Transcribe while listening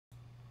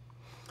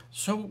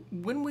So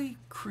when we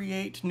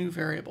create new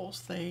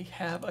variables, they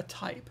have a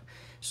type.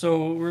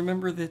 So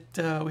remember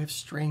that we have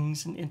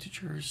strings and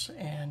integers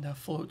and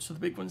floats, so the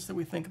big ones that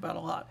we think about a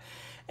lot.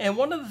 And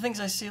one of the things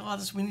I see a lot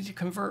is we need to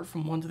convert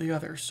from one to the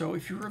other. So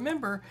if you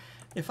remember,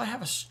 if I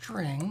have a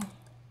string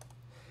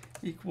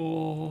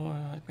equal,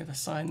 I'm going to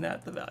assign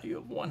that the value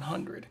of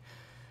 100.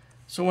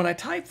 So when I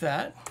type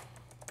that,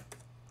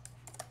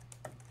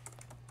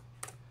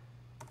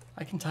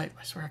 I can type,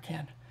 I swear I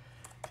can,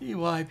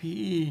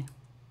 type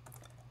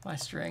my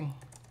string.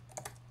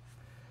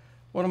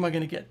 What am I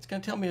going to get? It's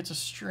going to tell me it's a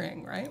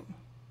string, right?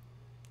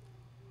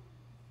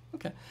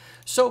 Okay.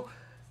 So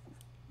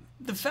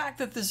the fact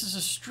that this is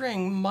a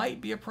string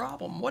might be a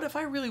problem. What if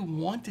I really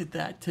wanted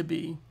that to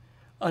be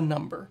a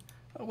number?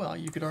 Well,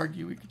 you could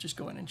argue we could just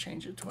go in and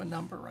change it to a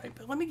number, right?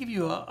 But let me give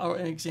you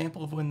an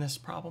example of when this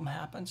problem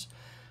happens.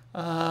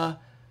 My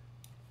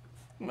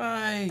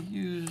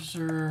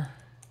user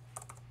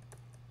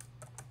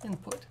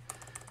input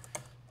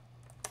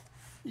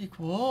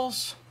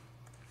equals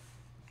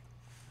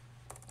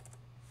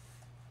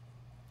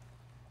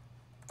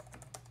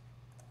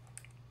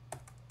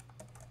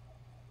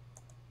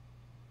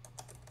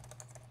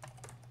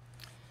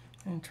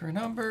enter a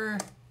number,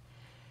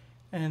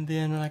 and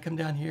then when I come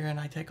down here and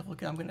I take a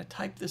look, I'm going to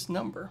type this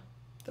number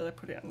that I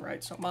put in,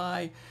 right? So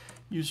my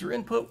user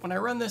input, when I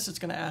run this, it's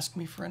going to ask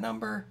me for a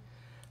number.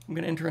 I'm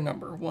going to enter a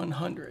number,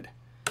 100.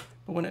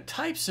 But when it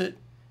types it,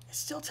 it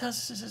still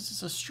tells us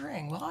it's a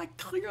string. Well, I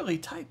clearly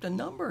typed a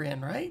number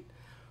in, right?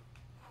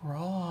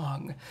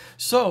 Wrong.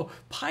 So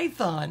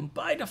Python,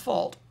 by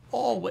default,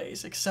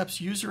 always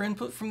accepts user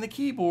input from the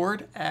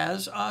keyboard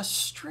as a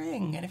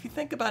string. And if you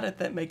think about it,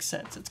 that makes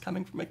sense. It's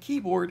coming from a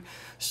keyboard,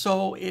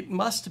 so it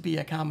must be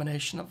a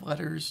combination of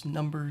letters,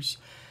 numbers,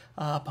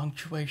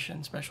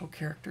 punctuation, special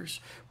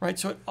characters, right?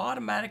 So it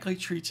automatically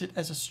treats it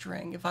as a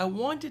string. If I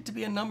want it to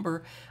be a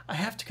number, I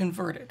have to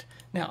convert it.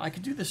 Now, I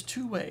could do this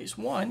two ways.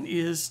 One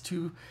is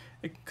to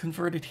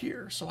convert it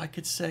here. So I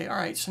could say, all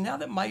right, so now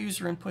that my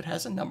user input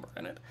has a number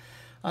in it,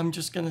 I'm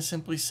just going to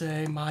simply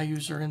say my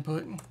user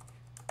input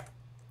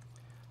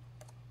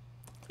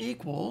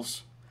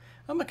equals,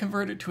 I'm going to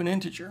convert it to an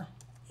integer,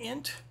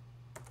 int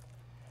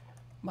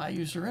my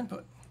user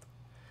input.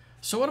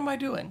 So what am I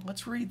doing?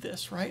 Let's read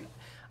this, right?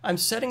 I'm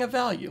setting a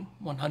value,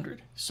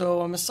 100.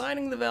 So I'm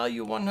assigning the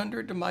value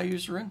 100 to my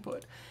user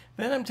input.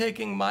 Then I'm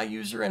taking my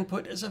user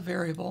input as a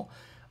variable,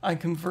 I'm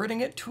converting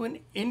it to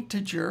an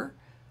integer,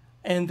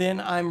 and then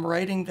I'm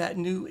writing that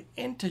new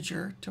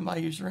integer to my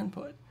user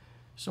input.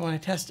 So when I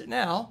test it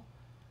now,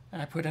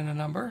 and I put in a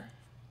number,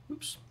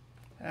 oops,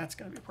 that's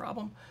going to be a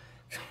problem.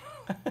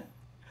 Let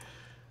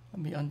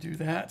me undo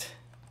that.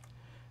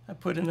 I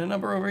put in a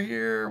number over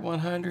here,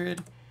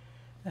 100,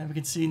 and we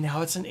can see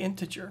now it's an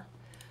integer.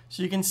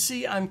 So you can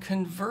see I'm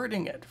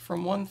converting it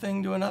from one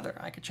thing to another.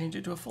 I could change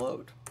it to a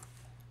float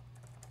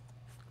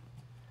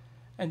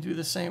and do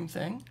the same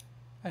thing,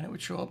 and it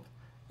would show up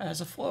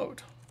as a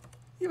float,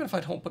 even if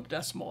I don't put a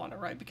decimal on it,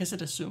 right? Because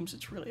it assumes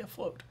it's really a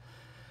float.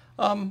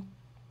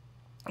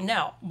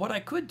 Now, what I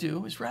could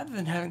do is rather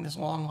than having this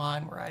long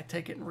line where I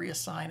take it and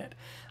reassign it,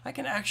 I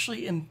can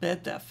actually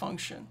embed that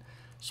function.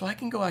 So I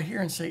can go out here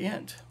and say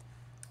int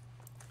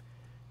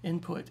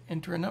input,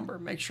 enter a number.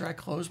 Make sure I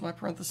close my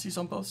parentheses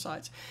on both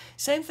sides.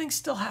 Same thing's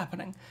still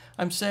happening.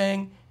 I'm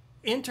saying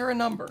enter a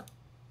number,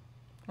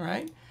 all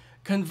right?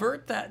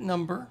 Convert that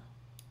number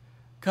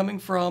coming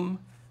from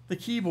the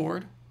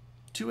keyboard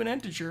to an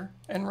integer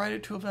and write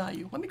it to a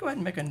value. Let me go ahead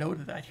and make a note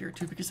of that here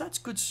too, because that's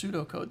good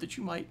pseudocode that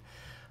you might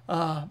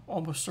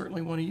almost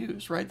certainly want to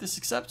use, right? This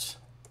accepts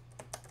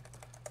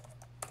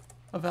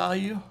a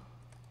value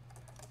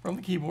from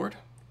the keyboard.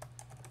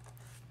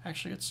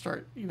 Actually, let's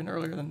start even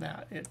earlier than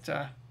that. It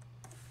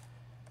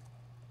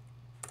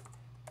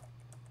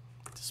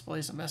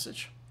displays a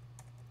message.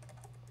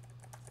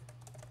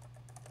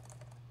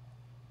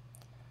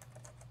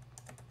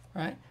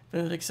 Right?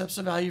 Then it accepts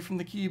a value from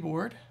the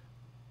keyboard.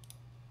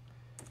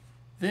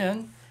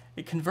 Then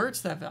it converts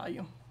that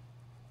value.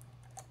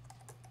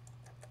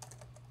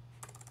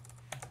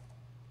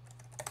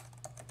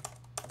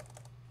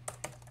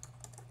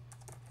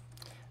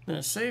 Then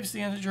it saves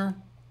the integer.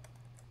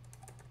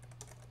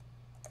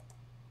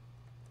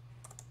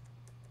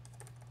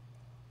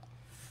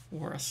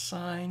 Or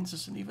assigns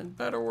is an even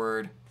better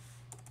word.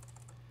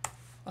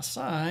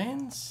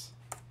 Assigns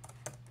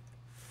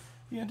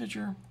the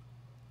integer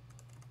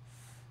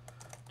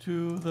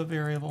to the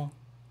variable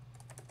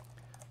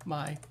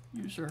my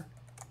user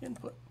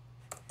input.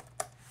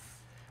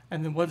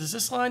 And then what does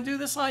this line do?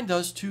 This line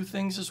does two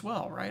things as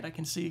well, right? I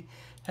can see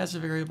it has a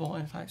variable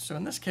and type. So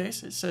in this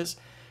case, it says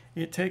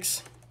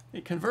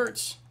it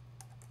converts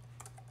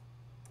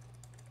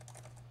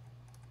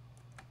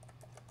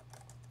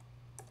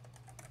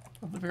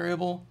of the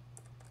variable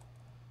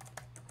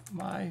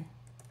my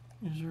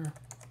user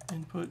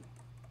input.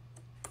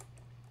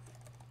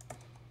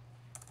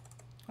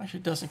 Actually,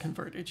 it doesn't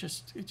convert. It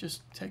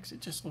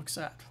just looks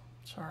at.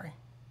 Sorry.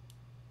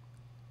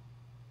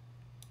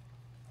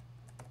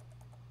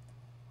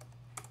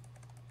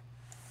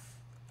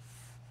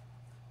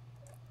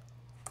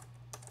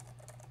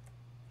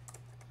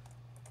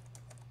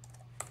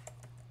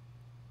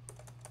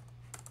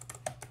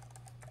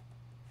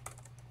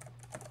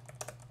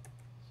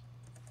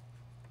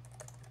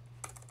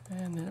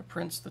 and then it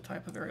prints the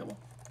type of variable.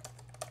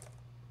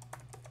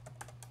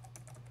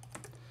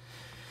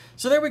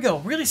 So there we go.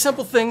 Really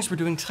simple things. We're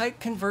doing type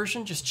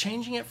conversion, just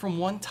changing it from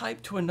one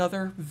type to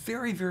another.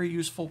 Very, very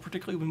useful,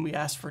 particularly when we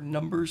ask for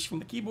numbers from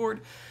the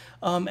keyboard.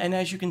 And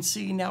as you can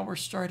see, now we're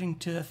starting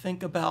to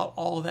think about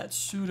all of that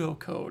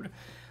pseudocode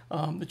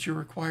that you're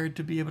required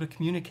to be able to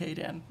communicate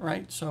in,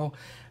 right? So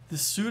the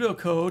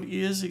pseudocode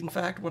is, in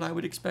fact, what I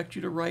would expect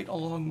you to write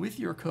along with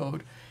your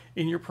code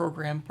in your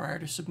program prior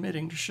to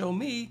submitting to show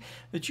me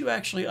that you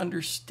actually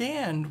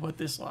understand what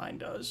this line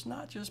does,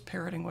 not just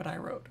parroting what I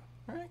wrote.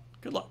 All right,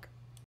 good luck.